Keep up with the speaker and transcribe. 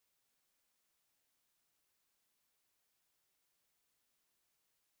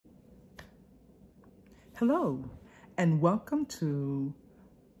Hello, and welcome to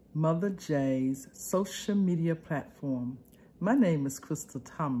Mother J's social media platform. My name is Crystal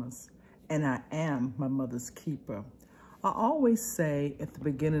Thomas, and I am my mother's keeper. I always say at the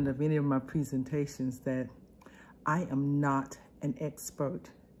beginning of any of my presentations that I am not an expert,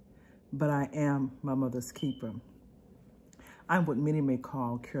 but I am my mother's keeper. I'm what many may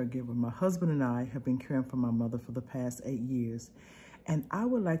call caregiver. My husband and I have been caring for my mother for the past 8 years. And I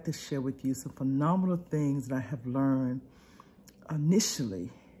would like to share with you some phenomenal things that I have learned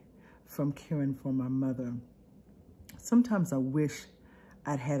initially from caring for my mother. Sometimes I wish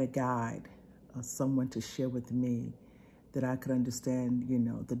I'd had a guide or someone to share with me that I could understand,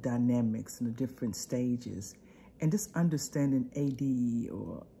 the dynamics and the different stages and just understanding AD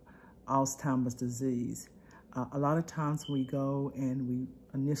or Alzheimer's disease. A lot of times we go and we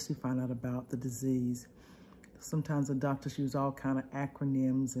initially find out about the disease. Sometimes the doctors use all kind of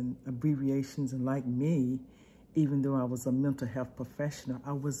acronyms and abbreviations, and like me, even though I was a mental health professional,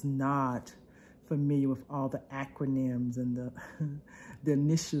 I was not familiar with all the acronyms and the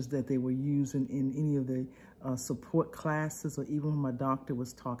initials that they were using in any of the support classes, or even when my doctor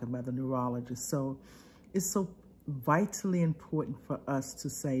was talking about the neurologist. So it's so vitally important for us to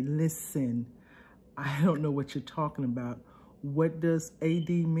say, listen, I don't know what you're talking about. What does AD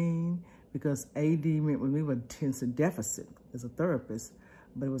mean? Because AD meant when we were attention deficit as a therapist,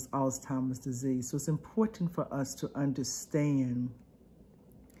 but it was Alzheimer's disease. So it's important for us to understand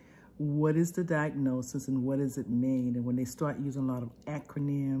what is the diagnosis and what does it mean. And when they start using a lot of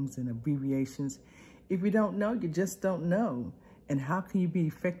acronyms and abbreviations, if you don't know, you just don't know. And how can you be an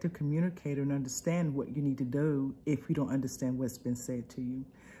effective communicator and understand what you need to do if you don't understand what's been said to you?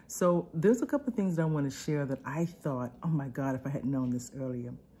 So there's a couple of things that I want to share that I thought, oh my God, if I had known this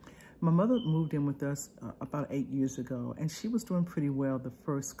earlier. My mother moved in with us about 8 years ago, and she was doing pretty well the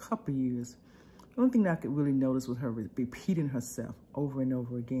first couple years. The only thing that I could really notice was her repeating herself over and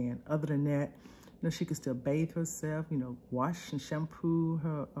over again. Other than that, she could still bathe herself, wash and shampoo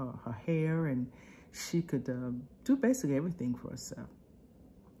her hair, and she could do basically everything for herself.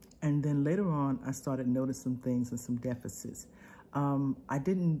 And then later on, I started noticing things and some deficits. I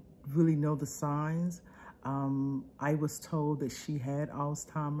didn't really know the signs. I was told that she had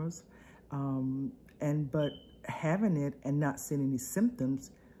Alzheimer's, but having it and not seeing any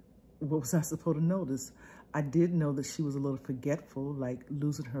symptoms, what was I supposed to notice? I did know that she was a little forgetful, like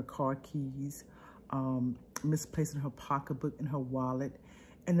losing her car keys, misplacing her pocketbook and her wallet.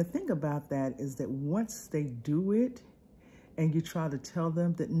 And the thing about that is that once they do it, and you try to tell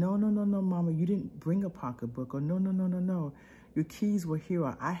them that, no, mama, you didn't bring a pocketbook, or no, your keys were here,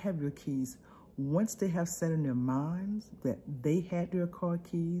 or I have your keys. Once they have set in their minds that they had their car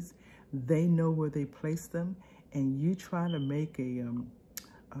keys, they know where they placed them, and you try to make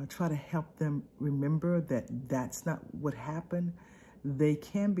try to help them remember that that's not what happened, they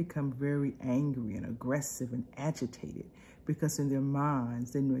can become very angry and aggressive and agitated, because in their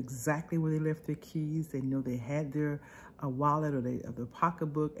minds, they know exactly where they left their keys. They know they had their wallet or their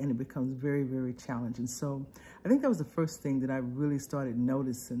pocketbook, and it becomes very, very challenging. So I think that was the first thing that I really started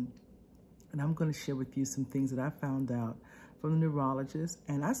noticing. And I'm going to share with you some things that I found out from the neurologist.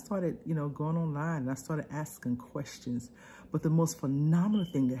 And I started, going online, and I started asking questions. But the most phenomenal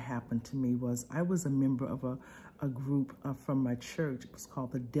thing that happened to me was I was a member of a group from my church. It was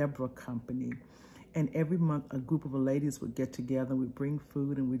called the Deborah Company. And every month, a group of ladies would get together, we'd bring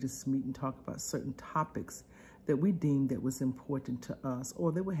food, and we'd just meet and talk about certain topics that we deemed that was important to us,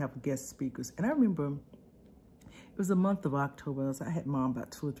 or they would have guest speakers. And I remember it was the month of October. I had Mom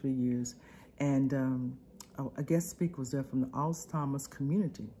about 2 or 3 years. And a guest speaker was there from the Alzheimer's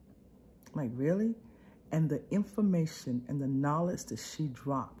community. I'm like, really? And the information and the knowledge that she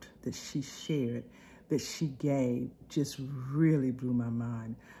dropped, that she shared, that she gave, just really blew my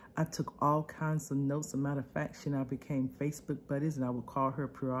mind. I took all kinds of notes. As a matter of fact, she and I became Facebook buddies, and I would call her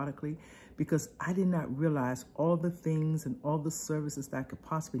periodically, because I did not realize all the things and all the services that I could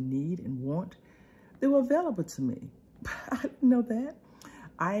possibly need and want, they were available to me. I didn't know that.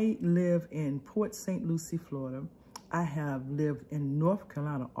 I live in Port St. Lucie, Florida. I have lived in North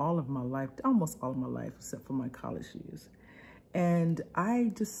Carolina all of my life, almost all of my life, except for my college years. And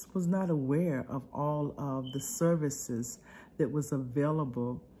I just was not aware of all of the services that was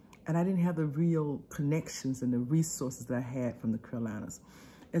available. And I didn't have the real connections and the resources that I had from the Carolinas.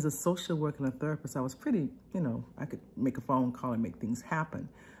 As a social worker and a therapist, I was pretty, I could make a phone call and make things happen.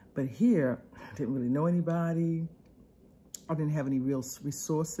 But here, I didn't really know anybody. I didn't have any real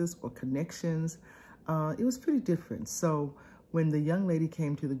resources or connections. It was pretty different. So when the young lady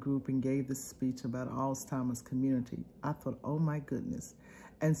came to the group and gave this speech about Alzheimer's community, I thought, oh my goodness.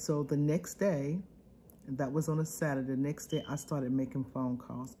 And so the next day, That was on a Saturday. The next day, I started making phone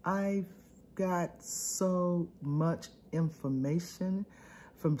calls. I got so much information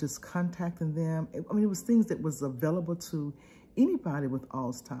from just contacting them. I mean, it was things that was available to anybody with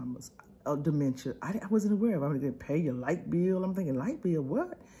Alzheimer's or dementia. I wasn't aware of. I'm going to pay your light bill. I'm thinking, light bill,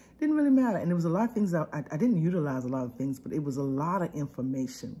 what? Didn't really matter. And there was a lot of things I didn't utilize a lot of things, but it was a lot of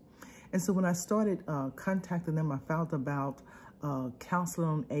information. And so when I started contacting them, I found about Counselor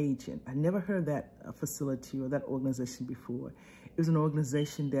on Aging. I never heard of that facility or that organization before. It was an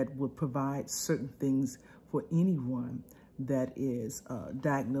organization that would provide certain things for anyone that is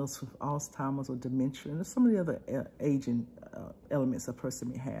diagnosed with Alzheimer's or dementia, and some of the other aging elements a person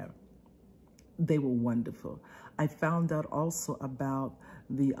may have. They were wonderful. I found out also about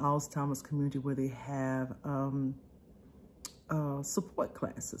the Alzheimer's community where they have support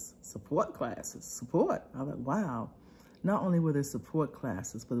classes. I thought, wow. Not only were there support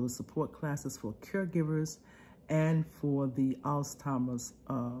classes, but there were support classes for caregivers and for the Alzheimer's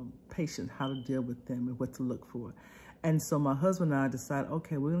patient, how to deal with them and what to look for. And so my husband and I decided,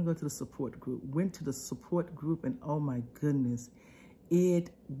 okay, we're gonna go to the support group. Went to the support group, and oh my goodness, it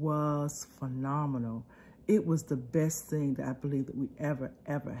was phenomenal. It was the best thing that I believe that we ever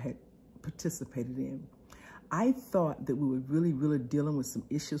had participated in. I thought that we were really dealing with some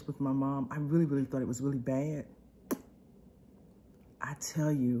issues with my mom. I really thought it was really bad. I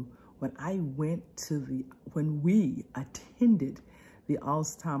tell you, when we attended the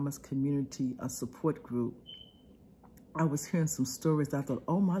Alzheimer's community support group, I was hearing some stories that I thought,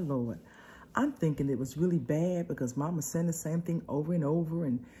 oh my Lord, I'm thinking it was really bad because Mama saying the same thing over and over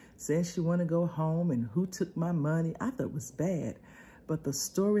and saying she want to go home and who took my money. I thought it was bad. But the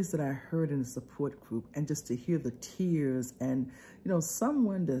stories that I heard in the support group, and just to hear the tears, and you know,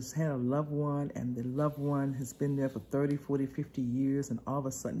 someone that's had a loved one and the loved one has been there for 30, 40, 50 years, and all of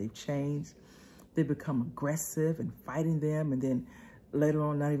a sudden they've changed. They become aggressive and fighting them, and then later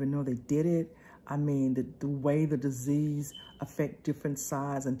on not even know they did it. I mean, the way the disease affect different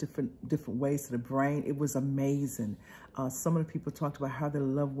sides and different ways to the brain, it was amazing. Some of the people talked about how their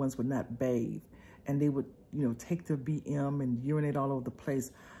loved ones would not bathe, and they would, you know, take their BM and urinate all over the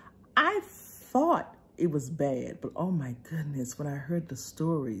place. I thought it was bad, but oh my goodness, when I heard the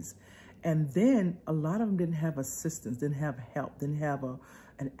stories, and then a lot of them didn't have assistance, didn't have help, didn't have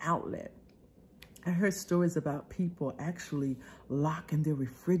an outlet. I heard stories about people actually locking their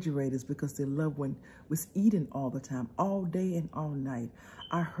refrigerators because their loved one was eating all the time, all day and all night.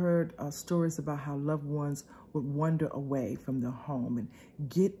 I heard stories about how loved ones would wander away from their home and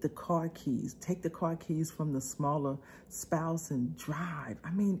get the car keys, take the car keys from the smaller spouse and drive.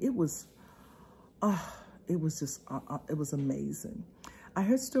 I mean, it was just, it was amazing. I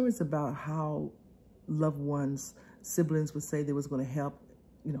heard stories about how loved ones, siblings would say they was going to help,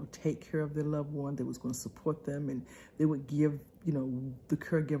 you know, take care of their loved one. They was going to support them, and they would give, you know, the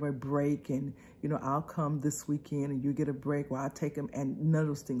caregiver a break, and, you know, I'll come this weekend and you get a break while I take them, and none of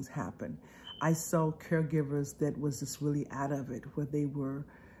those things happen. I saw caregivers that was just really out of it, where they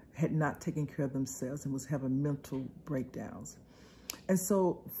had not taken care of themselves and was having mental breakdowns. And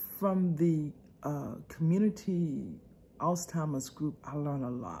so from the community Alzheimer's group, I learned a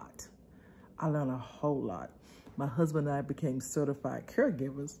lot. I learned a whole lot. My husband and I became certified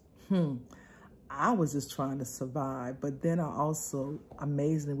caregivers. I was just trying to survive, but then I also,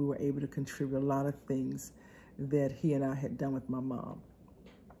 amazingly, we were able to contribute a lot of things that he and I had done with my mom.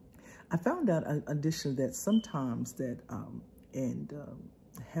 I found out, in addition, that sometimes that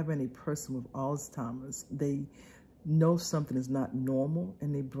having a person with Alzheimer's, they know something is not normal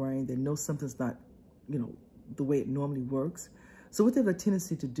in their brain. They know something's not, you know, the way it normally works. So what they have a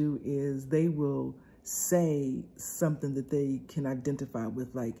tendency to do is they will say something that they can identify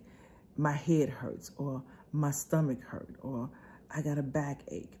with, like, my head hurts, or my stomach hurt, or I got a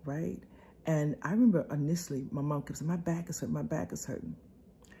backache, right? And I remember initially my mom kept saying, my back is hurting, my back is hurting.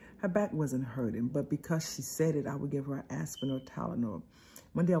 Her back wasn't hurting, but because she said it, I would give her aspirin or Tylenol.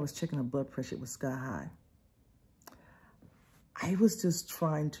 One day I was checking her blood pressure, it was sky high. I was just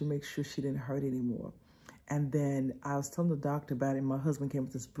trying to make sure she didn't hurt anymore. And then I was telling the doctor about it, and my husband came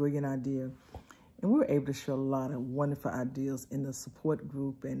with this brilliant idea. And we were able to share a lot of wonderful ideas in the support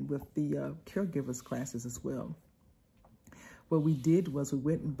group and with the caregivers classes as well. What we did was we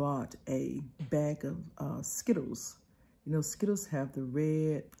went and bought a bag of Skittles. You know, Skittles have the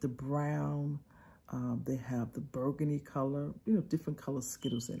red, the brown, they have the burgundy color, you know, different color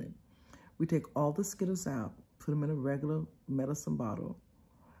Skittles in it. We take all the Skittles out, put them in a regular medicine bottle,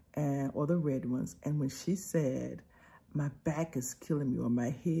 or the red ones. And when she said, my back is killing me, or my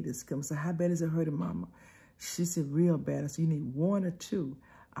head is killing me, I said, how bad is it hurting, Mama? She said, real bad. I said, you need 1 or 2.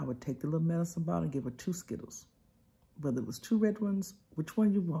 I would take the little medicine bottle and give her 2 Skittles. Whether it was 2 red ones, which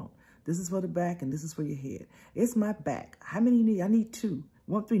one you want. This is for the back and this is for your head. It's my back. How many you need? I need 2.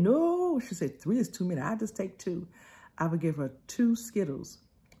 1, 3. No, she said 3 is too many. I just take 2. I would give her 2 Skittles,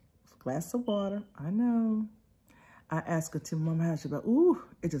 a glass of water. I know. I asked her to, Mama, how's your back? Ooh,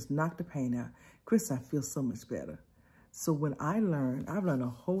 it just knocked the pain out. Chris, I feel so much better. So when I've learned a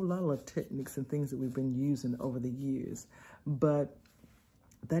whole lot of techniques and things that we've been using over the years, but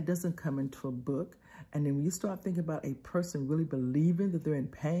that doesn't come into a book. And then when you start thinking about a person really believing that they're in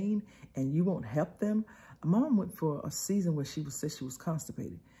pain and you won't help them. Mom went for a season where she said she was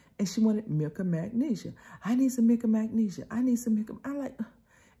constipated and she wanted milk and magnesia. I need some milk and magnesia. I need some milk. I'm like,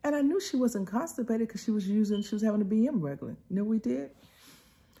 and I knew she wasn't constipated because she was having a BM regular. You know what we did?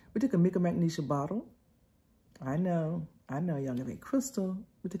 We took a milk and magnesia bottle. I know, y'all got that Crystal.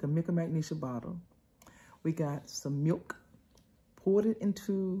 We took a milk and magnesia bottle. We got some milk, poured it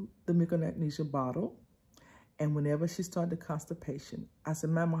into the milk and magnesia bottle. And whenever she started constipation, I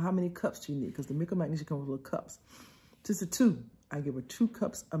said, Mama, how many cups do you need? Because the milk and magnesia comes with little cups. She said 2. I give her 2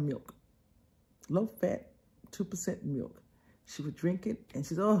 cups of milk. Low fat, 2% milk. She would drink it and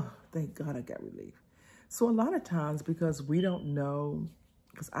she's, oh, thank God I got relief. So a lot of times, because we don't know,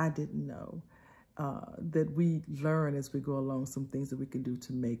 because I didn't know, that we learn as we go along some things that we can do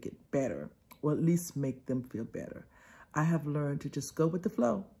to make it better, or at least make them feel better. I have learned to just go with the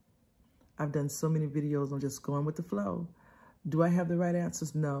flow. I've done so many videos on just going with the flow. Do I have the right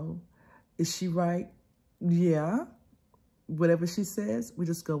answers? No. Is she right? Yeah. Whatever she says, we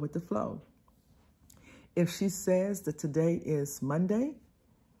just go with the flow. If she says that today is Monday,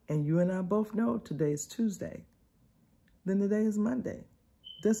 and you and I both know today is Tuesday, then today is Monday.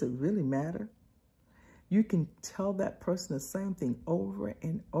 Does it really matter? You can tell that person the same thing over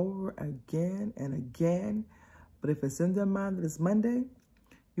and over again and again, but if it's in their mind that it's Monday,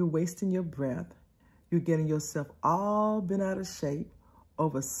 you're wasting your breath. You're getting yourself all bent out of shape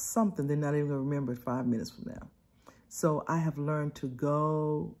over something they're not even going to remember 5 minutes from now. So I have learned to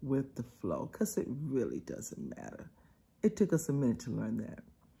go with the flow because it really doesn't matter. It took us a minute to learn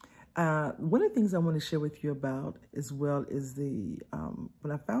that. One of the things I want to share with you about as well is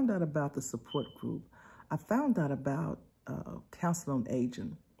when I found out about the support group, I found out about counseling on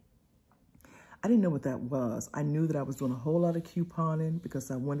aging. I didn't know what that was. I knew that I was doing a whole lot of couponing because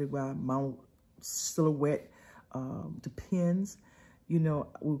I wondered why my silhouette depends. You know,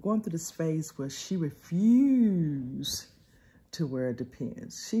 we're going through this phase where she refused to wear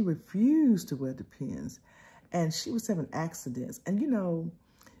Depends. She refused to wear Depends. And she was having accidents. And, you know,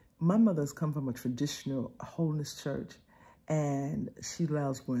 my mother's come from a traditional holiness church. And she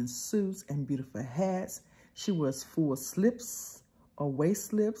loves wearing suits and beautiful hats. She wears full slips or waist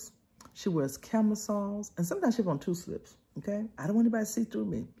slips. She wears camisoles. And sometimes she has on 2 slips, okay? I don't want anybody to see through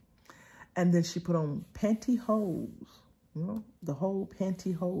me. And then she put on pantyhose. You know, the whole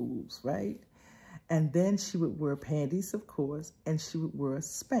pantyhose, right? And then she would wear panties, of course, and she would wear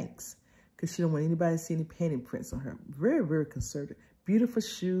Spanx because she don't want anybody to see any panty prints on her. Very, very conservative. Beautiful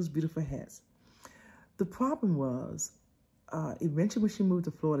shoes, beautiful hats. The problem was, eventually when she moved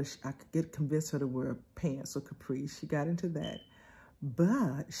to Florida, I could convince her to wear pants or capris. She got into that.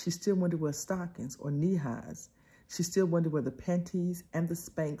 But she still wanted to wear stockings or knee highs. She still wanted to wear the panties and the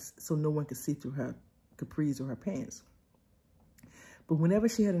Spanx so no one could see through her capris or her pants. But whenever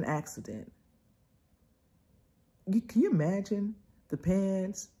she had an accident, can you imagine the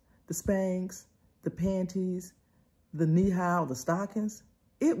pants, the Spanx, the panties, the knee-high, or the stockings?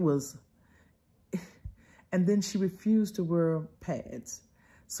 It was, and then she refused to wear pads.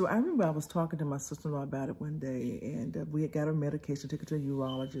 So I remember I was talking to my sister-in-law about it one day, and we had got her medication, took her to a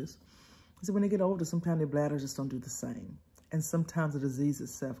urologist. I said, when they get older, sometimes their bladders just don't do the same. And sometimes the disease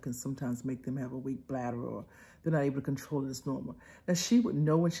itself can sometimes make them have a weak bladder or they're not able to control it as normal. Now, she would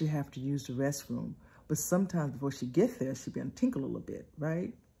know when she have to use the restroom, but sometimes before she get there, she'd be on tinkle a little bit,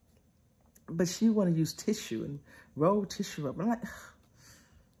 right? But she want to use tissue and roll tissue up. I'm like,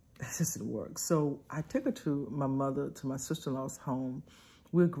 that doesn't work. So I took her to my sister-in-law's home.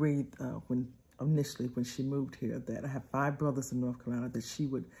 We agreed initially when she moved here that I have 5 brothers in North Carolina that she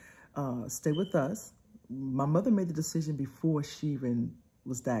would stay with us. My mother made the decision before she even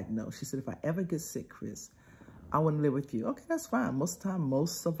was diagnosed. She said, if I ever get sick, Chris, I want to live with you. Okay, that's fine. Most of the time,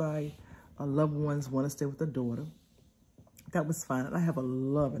 most of our loved ones want to stay with their daughter. That was fine. And I have a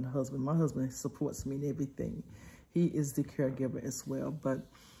loving husband. My husband supports me in everything. He is the caregiver as well. But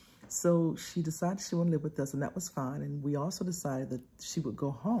so she decided she wanted to live with us, and that was fine. And we also decided that she would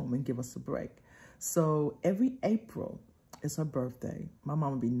go home and give us a break. So every April is her birthday. My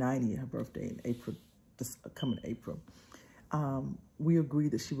mom would be 90 at her birthday in April, this coming April. we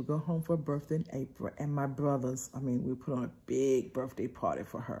agreed that she would go home for her birthday in April. And my brothers, I mean, we put on a big birthday party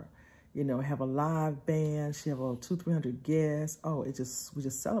for her. You know, have a live band. She have 200-300 guests. Oh, we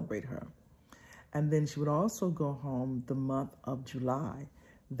just celebrate her. And then she would also go home the month of July.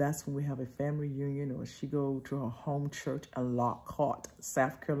 That's when we have a family reunion, or she go to her home church in Lockhart,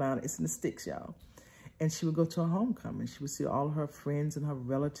 South Carolina. It's in the sticks, y'all. And she would go to her homecoming. She would see all her friends and her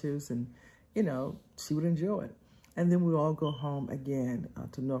relatives, and, you know, she would enjoy it. And then we would all go home again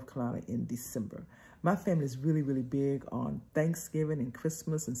to North Carolina in December. My family is really, really big on Thanksgiving and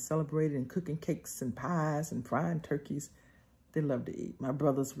Christmas and celebrating and cooking cakes and pies and frying turkeys. They love to eat. My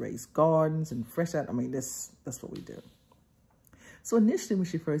brothers raise gardens and fresh out. I mean, that's what we do. So initially when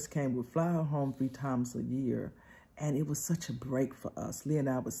she first came, we'd fly her home 3 times a year. And it was such a break for us. Leah and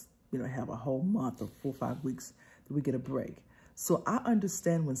I was, you know, have a whole month or 4 or 5 weeks that we get a break. So I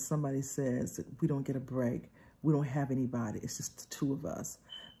understand when somebody says that we don't get a break, we don't have anybody. It's just the 2 of us.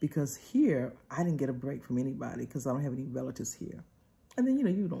 Because here, I didn't get a break from anybody because I don't have any relatives here. And then, you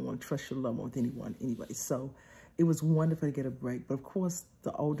know, you don't want to trust your loved one with anyone anyway. So it was wonderful to get a break. But of course,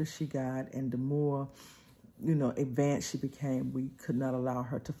 the older she got and the more, you know, advanced she became, we could not allow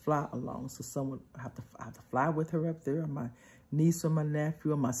her to fly alone. So someone have to fly with her up there. My niece or my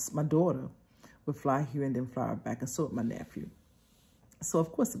nephew or my daughter would fly here and then fly her back. And so would my nephew. So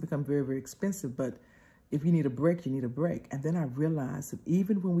of course, it became very, very expensive. But if you need a break, you need a break. And then I realized that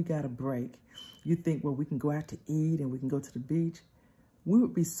even when we got a break, you think, well, we can go out to eat and we can go to the beach. We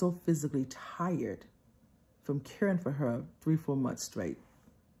would be so physically tired from caring for her 3-4 months straight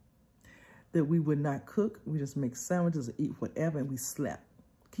that we would not cook. We just make sandwiches or eat whatever, and we slept.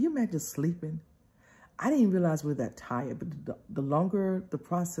 Can you imagine sleeping? I didn't realize we were that tired, but the longer the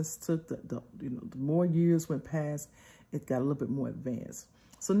process took, the more years went past, it got a little bit more advanced.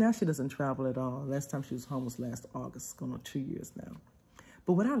 So now she doesn't travel at all. Last time she was home was last August, going on 2 years now.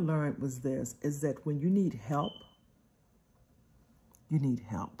 But what I learned was this, is that when you need help,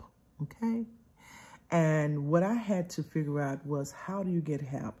 okay? And what I had to figure out was, how do you get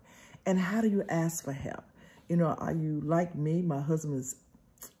help? And how do you ask for help? You know, are you like me? My husband is,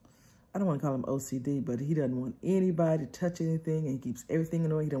 I don't want to call him OCD, but he doesn't want anybody to touch anything, and he keeps everything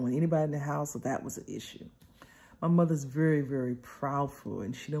in order. He don't want anybody in the house, so that was an issue. My mother's very, very proudful,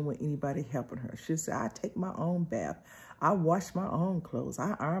 and she don't want anybody helping her. She'll say, I take my own bath. I wash my own clothes.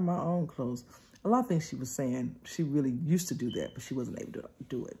 I iron my own clothes. A lot of things she was saying, she really used to do that, but she wasn't able to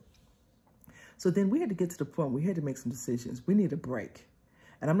do it. So then we had to get to the point where we had to make some decisions. We need a break.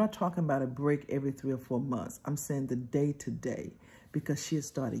 And I'm not talking about a break every 3 or 4 months. I'm saying the day-to-day, because she had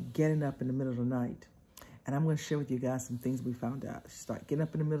started getting up in the middle of the night. And I'm going to share with you guys some things we found out. She started getting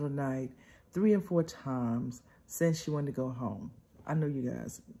up in the middle of the night 3 and 4 times, saying she wanted to go home. I know you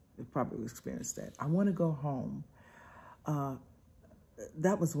guys have probably experienced that. I want to go home.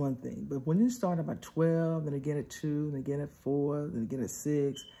 That was one thing. But when you start about 12, then again at 2, then again at 4, then again at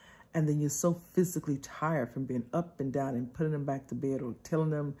 6, and then you're so physically tired from being up and down and putting them back to bed or telling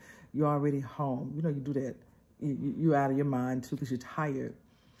them you're already home. You know, you do that. You're out of your mind too because you're tired.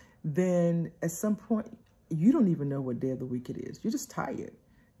 Then at some point, you don't even know what day of the week it is. You're just tired.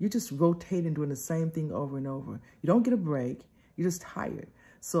 You're just rotating, doing the same thing over and over. You don't get a break. You're just tired.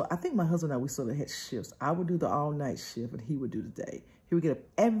 So I think my husband and I, we sort of had shifts. I would do the all-night shift, and he would do the day. He would get up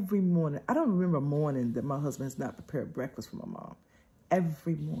every morning. I don't remember a morning that my husband has not prepared breakfast for my mom.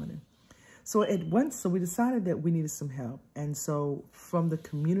 Every morning. So we decided that we needed some help. And so from the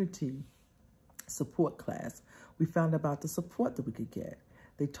community support class, we found about the support that we could get.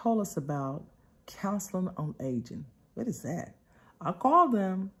 They told us about counseling on aging. What is that? I called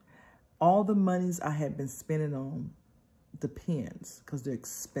them. All the monies I had been spending on the pens, because they're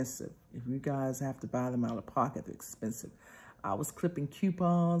expensive. If you guys have to buy them out of pocket, they're expensive. I was clipping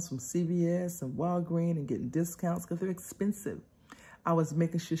coupons from CVS and Walgreens and getting discounts because they're expensive. I was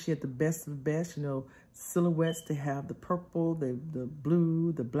making sure she had the best of the best, you know, silhouettes to have the purple, the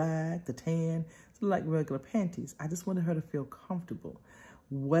blue, the black, the tan, so like regular panties. I just wanted her to feel comfortable.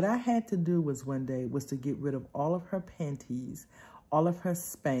 What I had to do was one day was to get rid of all of her panties, all of her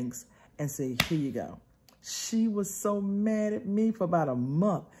Spanx, and say, here you go. She was so mad at me for about a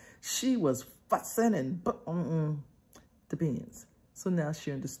month. She was fussing and the bins. So now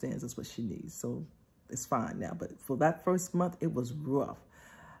she understands that's what she needs. So it's fine now. But for that first month, it was rough.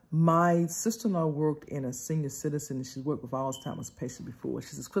 My sister-in-law worked in a senior citizen, and she worked with Alzheimer's patients before.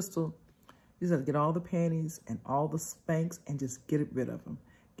 She says, Crystal, you just have to get all the panties and all the Spanx and just get rid of them.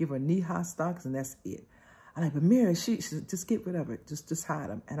 Give her knee-high stockings, and that's it. I'm like, but Mary, she said, just get rid of it. Just hide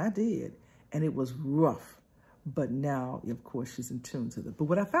them. And I did. And it was rough. But now, of course, she's in tune to them. But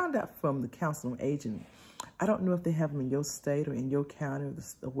what I found out from the Council on Aging, I don't know if they have them in your state or in your county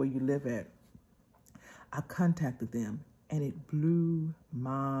or where you live at. I contacted them, and it blew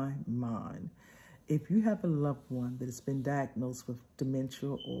my mind. If you have a loved one that has been diagnosed with dementia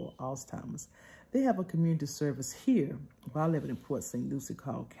or Alzheimer's, they have a community service here where I live in Port St. Lucie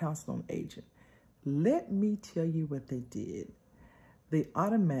called Council on Aging. Let me tell you what they did. They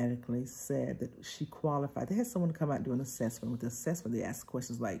automatically said that she qualified. They had someone come out and do an assessment. With the assessment, they asked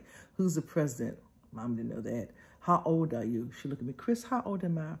questions like, who's the president? Mom didn't know that. How old are you? She looked at me, Chris, how old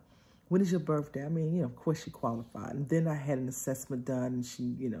am I? When is your birthday? I mean, you know, of course she qualified. And then I had an assessment done, and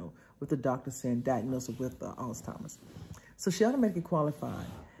she, you know, with the doctor saying diagnosed her with Alzheimer's. So she automatically qualified.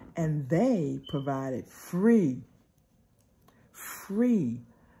 And they provided free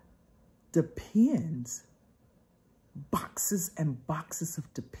Depends, boxes and boxes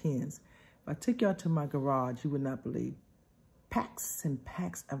of Depends. If I took y'all to my garage, you would not believe. Packs and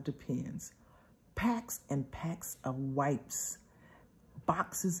packs of Depends, packs and packs of wipes,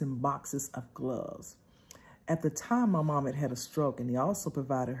 boxes and boxes of gloves. At the time, my mom had a stroke, and they also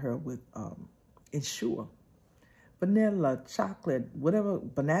provided her with InShot. Vanilla, chocolate, whatever,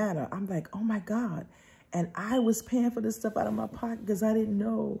 banana. I'm like, oh my God. And I was paying for this stuff out of my pocket because I didn't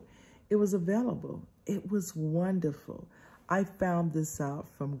know it was available. It was wonderful. I found this out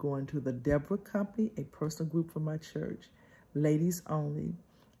from going to the Deborah Company, a personal group from my church, ladies only.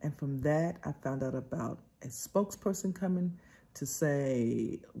 And from that, I found out about a spokesperson coming to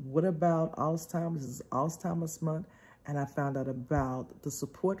say, what about Alzheimer's? This is Alzheimer's month. And I found out about the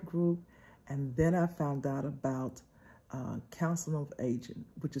support group. And then I found out about Council of Aging,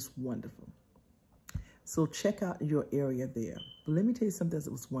 which is wonderful. So check out your area there. But let me tell you something that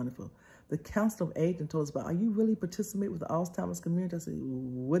was wonderful. The Council of Aging told us about, are you really participating with the Alzheimer's community? I said,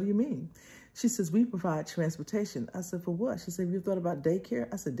 what do you mean? She says, we provide transportation. I said, for what? She said, have you thought about daycare?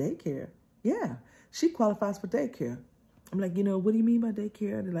 I said, daycare? Yeah, she qualifies for daycare. I'm like, you know, what do you mean by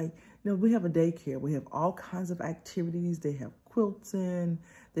daycare? They're like, no, we have a daycare. We have all kinds of activities. They have quilting,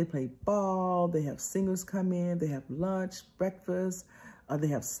 they play ball, they have singers come in, they have lunch, breakfast, they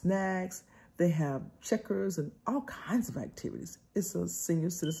have snacks, they have checkers and all kinds of activities. It's a senior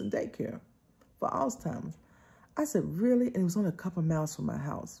citizen daycare for Alzheimer's. I said, really? And it was only a couple miles from my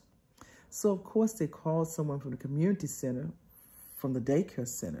house. So, of course, they called someone from the community center, from the daycare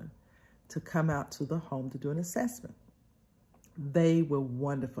center, to come out to the home to do an assessment. They were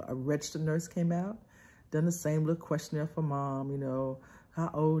wonderful. A registered nurse came out, done the same little questionnaire for mom, you know, how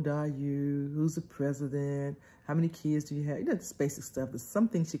old are you? Who's the president? How many kids do you have? You know, this basic stuff. There's some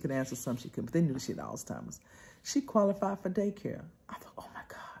things she could answer, some she couldn't, but they knew she had Alzheimer's. She qualified for daycare. I thought, oh my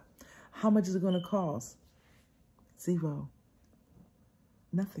God, how much is it going to cost? Zero.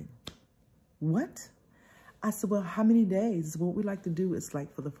 Nothing. What? I said, well, how many days? What we like to do is,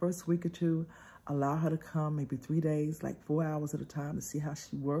 like, for the first week or two, allow her to come maybe 3 days, like 4 hours at a time, to see how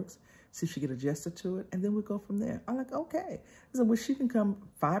she works, see if she get adjusted to it, and then we'll go from there. I'm like, okay. I said, well, she can come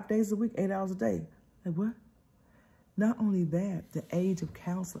 5 days a week, 8 hours a day. Like, what? Not only that, the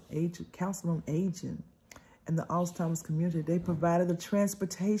Council on Aging and the Alzheimer's community, they provided the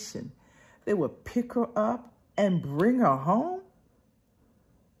transportation. They would pick her up and bring her home?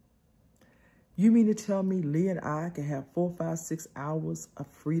 You mean to tell me Leah and I could have 4, 5, 6 hours of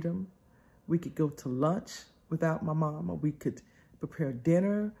freedom? We could go to lunch without my mom, or we could prepare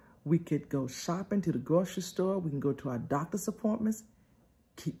dinner. We could go shopping to the grocery store. We can go to our doctor's appointments.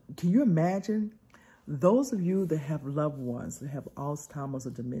 Can you imagine? Those of you that have loved ones that have Alzheimer's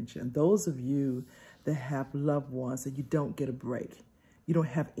or dementia, and those of you that have loved ones that you don't get a break, you don't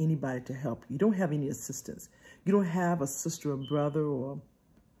have anybody to help you, don't have any assistance, you don't have a sister or brother or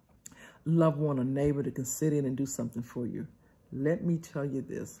loved one or neighbor that can sit in and do something for you. Let me tell you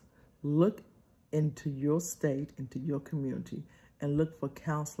this. Look into your state, into your community, and look for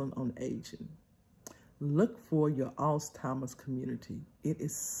counseling on aging. Look for your Alzheimer's community. It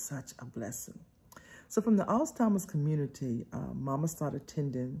is such a blessing. So from the Alzheimer's community, Mama started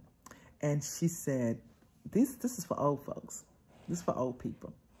attending, and she said, this is for old folks. This is for old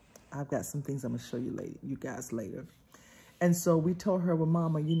people. I've got some things I'm going to show you guys later. And so we told her, well,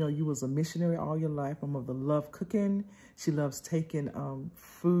 Mama, you know, you was a missionary all your life. My mother loved cooking. She loves taking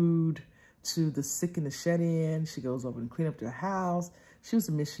food to the sick and the shed-in. She goes over and clean up their house. She was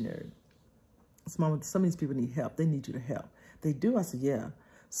a missionary. So, Mama, some of these people need help. They need you to help. They do? I said, yeah.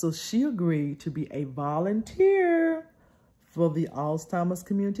 So she agreed to be a volunteer for the Alzheimer's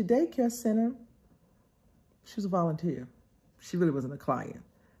Community Daycare Center. She was a volunteer. She really wasn't a client.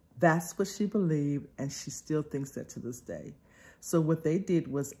 That's what she believed, and she still thinks that to this day. So what they did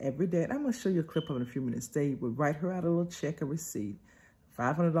was every day, and I'm going to show you a clip of it in a few minutes, they would write her out a little check, a receipt,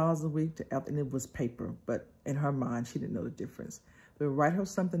 $500 a week, and it was paper, but in her mind, she didn't know the difference. They would write her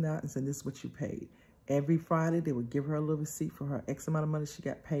something out and say, this is what you paid. Every Friday, they would give her a little receipt for her X amount of money she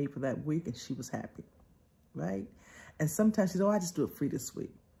got paid for that week, and she was happy, right? And sometimes she said, oh, I just do it free this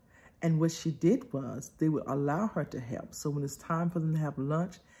week. And what she did was they would allow her to help. So when it's time for them to have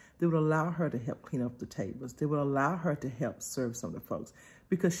lunch, they would allow her to help clean up the tables. They would allow her to help serve some of the folks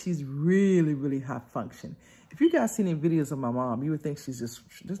because she's really, really high function. If you guys see any videos of my mom, you would think she's just,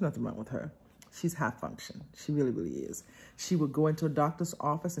 there's nothing wrong with her. She's high function. She really, really is. She would go into a doctor's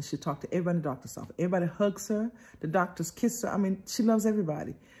office and she'd talk to everybody in the doctor's office. Everybody hugs her. The doctors kiss her. I mean, she loves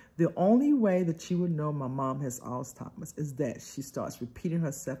everybody. The only way that you would know my mom has Alzheimer's is that she starts repeating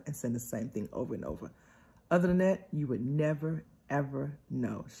herself and saying the same thing over and over. Other than that, you would never, ever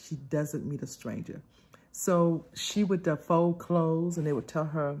know. She doesn't meet a stranger. So she would fold clothes and they would tell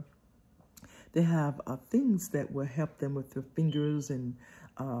her they have things that will help them with their fingers and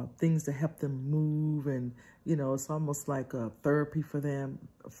things to help them move. And, you know, it's almost like a therapy for them,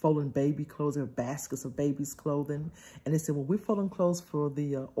 folding baby clothes or baskets of babies' clothing. And they said, well, we're folding clothes for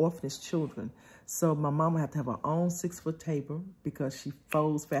the orphanage children. So my mom would have to have her own 6-foot table because she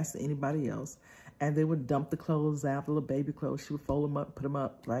folds faster than anybody else. And they would dump the clothes out, the little baby clothes. She would fold them up, put them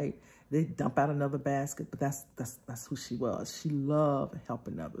up, right? They'd dump out another basket, but that's who she was. She loved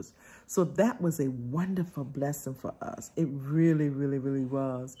helping others. So that was a wonderful blessing for us. It really, really, really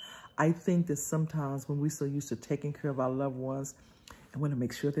was. I think that sometimes when we're so used to taking care of our loved ones and want to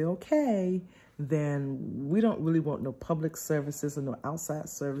make sure they're okay, then we don't really want no public services or no outside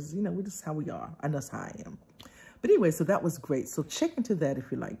services. You know, we're just how we are. And that's how I am. But anyway, so that was great. So check into that if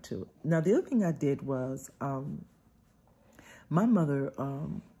you like to. Now, the other thing I did was my mother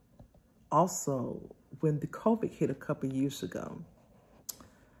also, when the COVID hit a couple of years ago,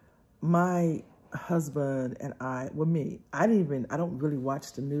 my husband and I don't really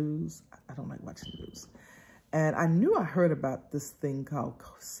watch the news. I don't like watching the news. And I knew I heard about this thing called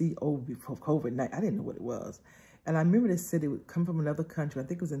COVID-19. I didn't know what it was. And I remember they said it would come from another country. I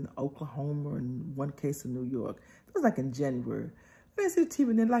think it was in Oklahoma and one case in New York. It was like in January. I see the TV,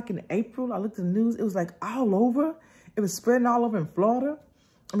 and then like in April, I looked at the news. It was like all over. It was spreading all over in Florida.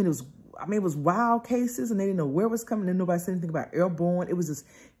 I mean, it was wild cases, and they didn't know where it was coming. And nobody said anything about airborne. It was just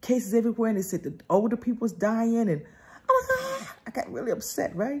cases everywhere, and they said the older people was dying. And I got really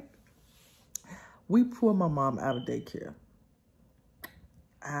upset, right? We pulled my mom out of daycare.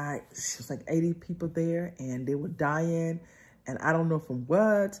 She was like 80 people there, and they were dying, and I don't know from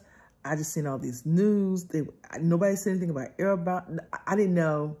what. I just seen all these news. Nobody said anything about airbound. I didn't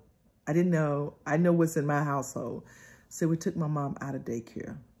know. I know what's in my household. So we took my mom out of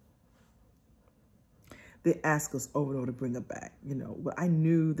daycare. They asked us over and over to bring her back, you know. But I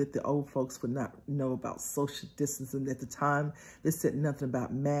knew that the old folks would not know about social distancing at the time. They said nothing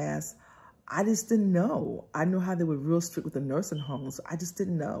about masks. I just didn't know. I know how they were real strict with the nursing homes. So I just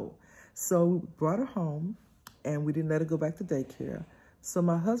didn't know. So we brought her home, and we didn't let her go back to daycare. So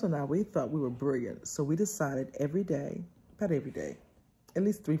my husband and I, we thought we were brilliant. So we decided every day, about every day, at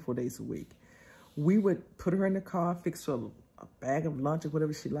least 3-4 days a week, we would put her in the car, fix her a bag of lunch or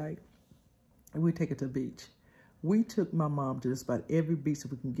whatever she liked, and we'd take her to the beach. We took my mom to just about every beach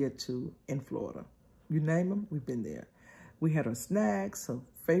that we can get to in Florida. You name them, we've been there. We had her snacks, her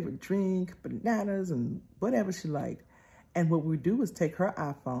favorite drink, bananas, and whatever she liked. And what we would do was take her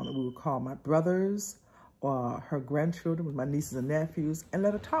iPhone, and we would call my brothers or her grandchildren with my nieces and nephews and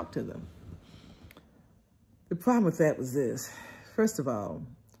let her talk to them. The problem with that was this. First of all,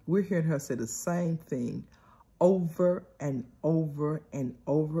 we're hearing her say the same thing over and over and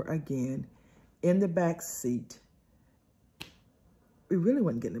over again in the back seat. We really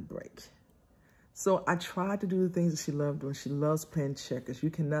wasn't getting a break. So I tried to do the things that she loved doing. She loves playing checkers.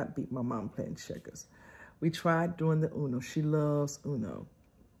 You cannot beat my mom playing checkers. We tried doing the Uno. She loves Uno.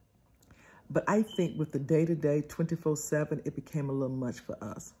 But I think with the day-to-day, 24/7, it became a little much for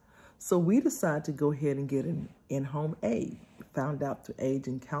us. So we decided to go ahead and get an in-home aid. We found out through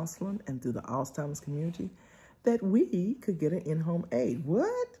aging counseling and through the Alzheimer's community that we could get an in-home aid.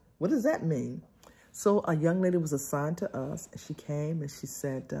 What? What does that mean? So a young lady was assigned to us, and she came and she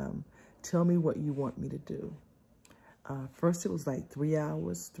said, tell me what you want me to do. First, it was like 3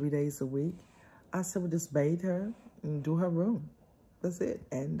 hours, 3 days a week. I said, well, just bathe her and do her room. That's it.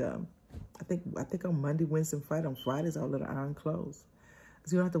 And I think on Monday, Wednesday, and Friday, on Fridays, I'll let her iron clothes.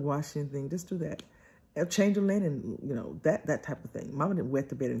 So you don't have to wash anything. Just do that. Change her linen, you know, that type of thing. Mama didn't wet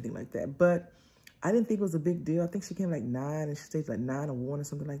the bed or anything like that. But I didn't think it was a big deal. I think she came like 9, and she stayed like 9 or 1 or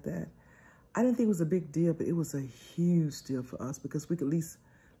something like that. I didn't think it was a big deal, but it was a huge deal for us because we could at least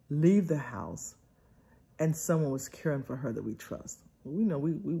leave the house and someone was caring for her that we trust. We know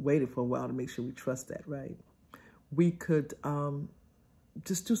we waited for a while to make sure we trust that, right? We could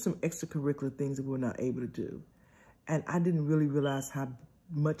just do some extracurricular things that we were not able to do. And I didn't really realize how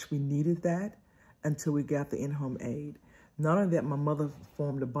much we needed that until we got the in-home aid. Not only that, my mother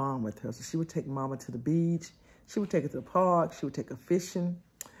formed a bond with her. So she would take Mama to the beach. She would take her to the park. She would take her fishing.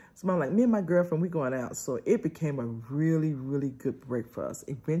 So Mom, like, me and my girlfriend, we going out. So it became a really, really good break for us.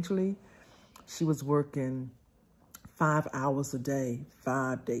 Eventually, she was working 5 hours a day,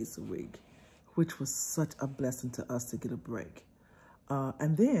 5 days a week, which was such a blessing to us to get a break.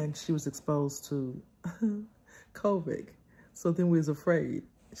 And then she was exposed to COVID. So then we was afraid.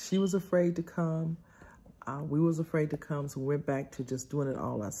 She was afraid to come. We was afraid to come. So we went back to just doing it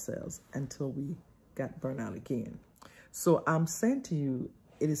all ourselves until we got burnt out again. So I'm saying to you,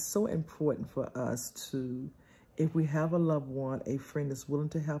 it is so important for us to, if we have a loved one, a friend that's willing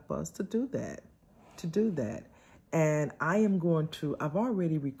to help us, to do that, And I am going to, I've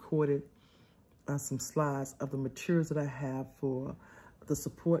already recorded some slides of the materials that I have for the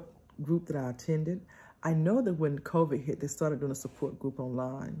support group that I attended. I know that when COVID hit, they started doing a support group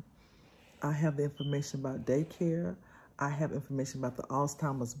online. I have the information about daycare. I have information about the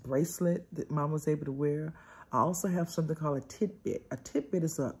Alzheimer's bracelet that Mom was able to wear. I also have something called a tidbit. A tidbit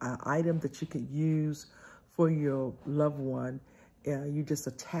is an item that you could use for your loved one. You just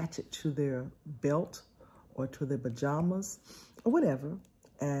attach it to their belt or to their pajamas or whatever.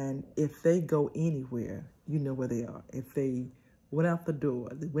 And if they go anywhere, you know where they are. If they went out the door,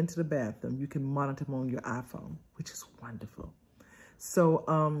 they went to the bathroom, you can monitor them on your iPhone, which is wonderful. So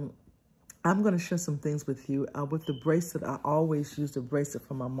I'm going to share some things with you. With the bracelet, I always used a bracelet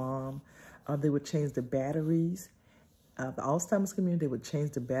for my mom. They would change the batteries. The Alzheimer's community, they would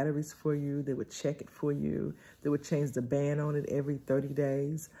change the batteries for you. They would check it for you. They would change the band on it every 30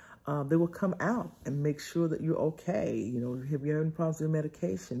 days. They will come out and make sure that you're okay. You know, have you had any problems with your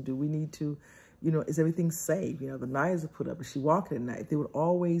medication? Do we need to, you know, is everything safe? You know, the knives are put up. Is she walking at night? They would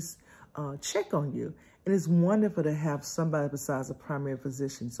always check on you. And it's wonderful to have somebody besides a primary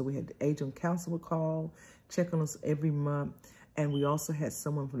physician. So we had the agent counselor call, check on us every month. And we also had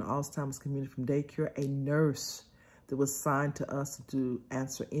someone from the Alzheimer's community from daycare, a nurse that was assigned to us to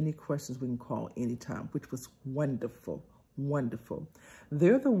answer any questions we can call anytime, which was wonderful, wonderful.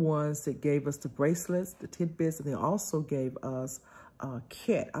 They're the ones that gave us the bracelets, the tidbits, and they also gave us a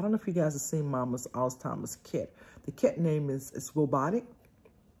kit. I don't know if you guys have seen Mama's Alzheimer's kit. The kit name is robotic,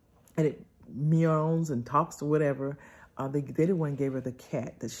 and it meows and talks or whatever. They the one gave her the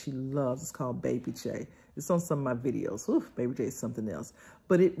cat that she loves. It's called Baby J. It's on some of my videos. Oof, Baby J is something else.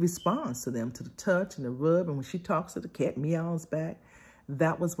 But it responds to them, to the touch and the rub. And when she talks to the cat, meows back.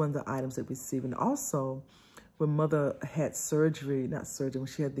 That was one of the items that we received. And also, when Mother had surgery, not surgery, when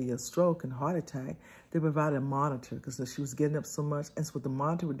she had the stroke and heart attack, they provided a monitor because she was getting up so much. And so what the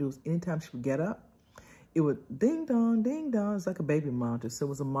monitor would do is anytime she would get up, it would ding dong, ding dong. It's like a baby monitor. So it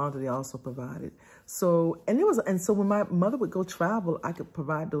was a monitor they also provided. So, and so when my mother would go travel, I could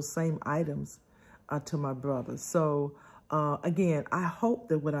provide those same items to my brother. So again, I hope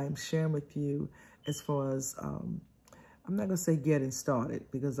that what I'm sharing with you as far as, I'm not gonna say getting started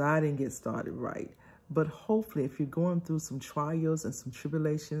because I didn't get started right. But hopefully if you're going through some trials and some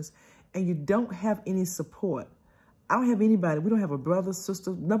tribulations and you don't have any support, I don't have anybody, we don't have a brother,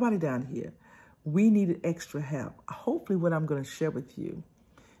 sister, nobody down here. We needed extra help. Hopefully what I'm going to share with you,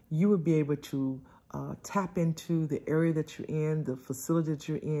 you will be able to tap into the area that you're in, the facility that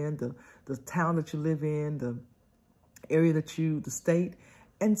you're in, the town that you live in, the area that the state,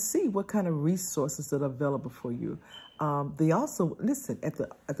 and see what kind of resources that are available for you. They also, listen, at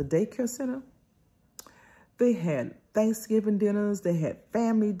the daycare center, they had Thanksgiving dinners, they had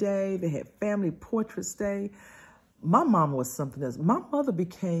family day, they had family portraits day. My mama was something else. My mother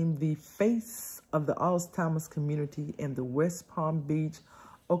became the face of the Alzheimer's community in the West Palm Beach,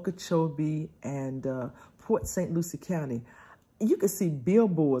 Okeechobee, and Port St. Lucie County. You could see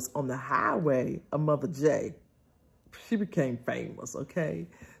billboards on the highway of Mother J. She became famous, okay?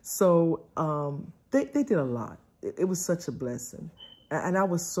 So they did a lot. It was such a blessing. And I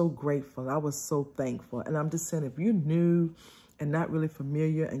was so grateful. I was so thankful. And I'm just saying, if you're new and not really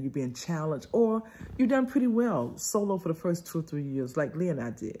familiar and you're being challenged, or you've done pretty well solo for the first 2 or 3 years like Leah and I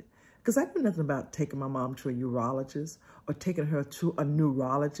did. Because I knew nothing about taking my mom to a urologist or taking her to a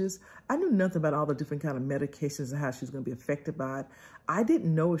neurologist. I knew nothing about all the different kind of medications and how she was going to be affected by it. I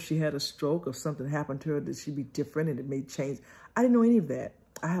didn't know if she had a stroke or something happened to her that she'd be different and it may change. I didn't know any of that.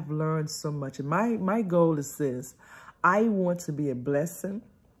 I have learned so much. And my goal is this. I want to be a blessing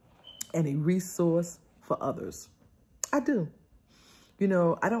and a resource for others. I do. You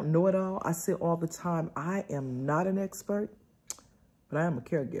know, I don't know it all. I say all the time, I am not an expert, but I am a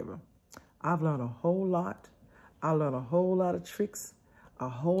caregiver. I've learned a whole lot. I learned a whole lot of tricks, a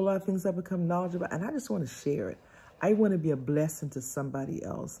whole lot of things I've become knowledgeable, and I just want to share it. I want to be a blessing to somebody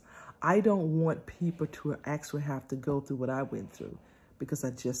else. I don't want people to actually have to go through what I went through because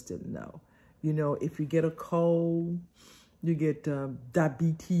I just didn't know. You know, if you get a cold, you get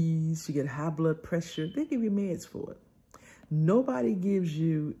diabetes, you get high blood pressure, they give you meds for it. Nobody gives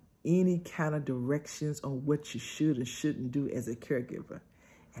you any kind of directions on what you should and shouldn't do as a caregiver.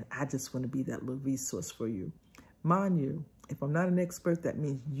 And I just want to be that little resource for you. Mind you, if I'm not an expert, that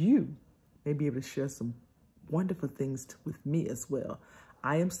means you may be able to share some wonderful things with me as well.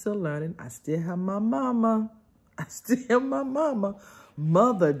 I am still learning. I still have my mama. I still have my mama.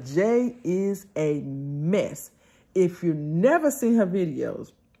 Mother J is a mess. If you've never seen her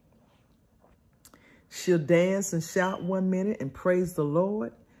videos, she'll dance and shout 1 minute and praise the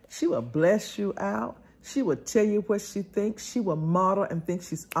Lord. She will bless you out. She will tell you what she thinks. She will model and think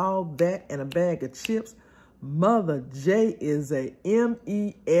she's all that and a bag of chips. Mother J is a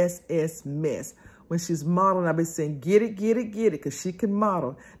M-E-S-S mess. When she's modeling, I've been saying, get it, get it, get it, because she can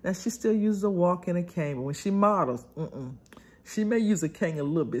model. Now, she still uses a walk and a cane, but when she models, she may use a cane a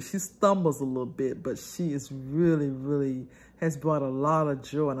little bit. She stumbles a little bit, but she is really, really has brought a lot of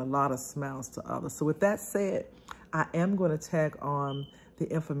joy and a lot of smiles to others. So with that said, I am going to tag on the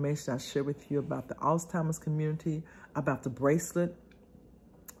information I share with you about the Alzheimer's community, about the bracelet,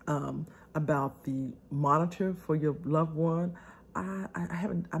 about the monitor for your loved one.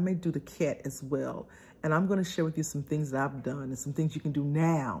 I may do the cat as well. And I'm going to share with you some things that I've done and some things you can do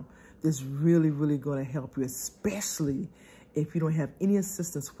now that's really, really going to help you, especially if you don't have any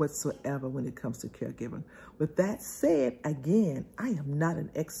assistance whatsoever when it comes to caregiving. With that said, again, I am not an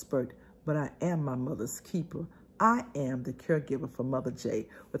expert, but I am my mother's keeper. I am the caregiver for Mother J.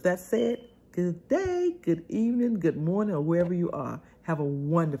 With that said, good day, good evening, good morning, or wherever you are. Have a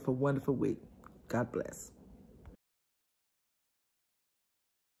wonderful, wonderful week. God bless.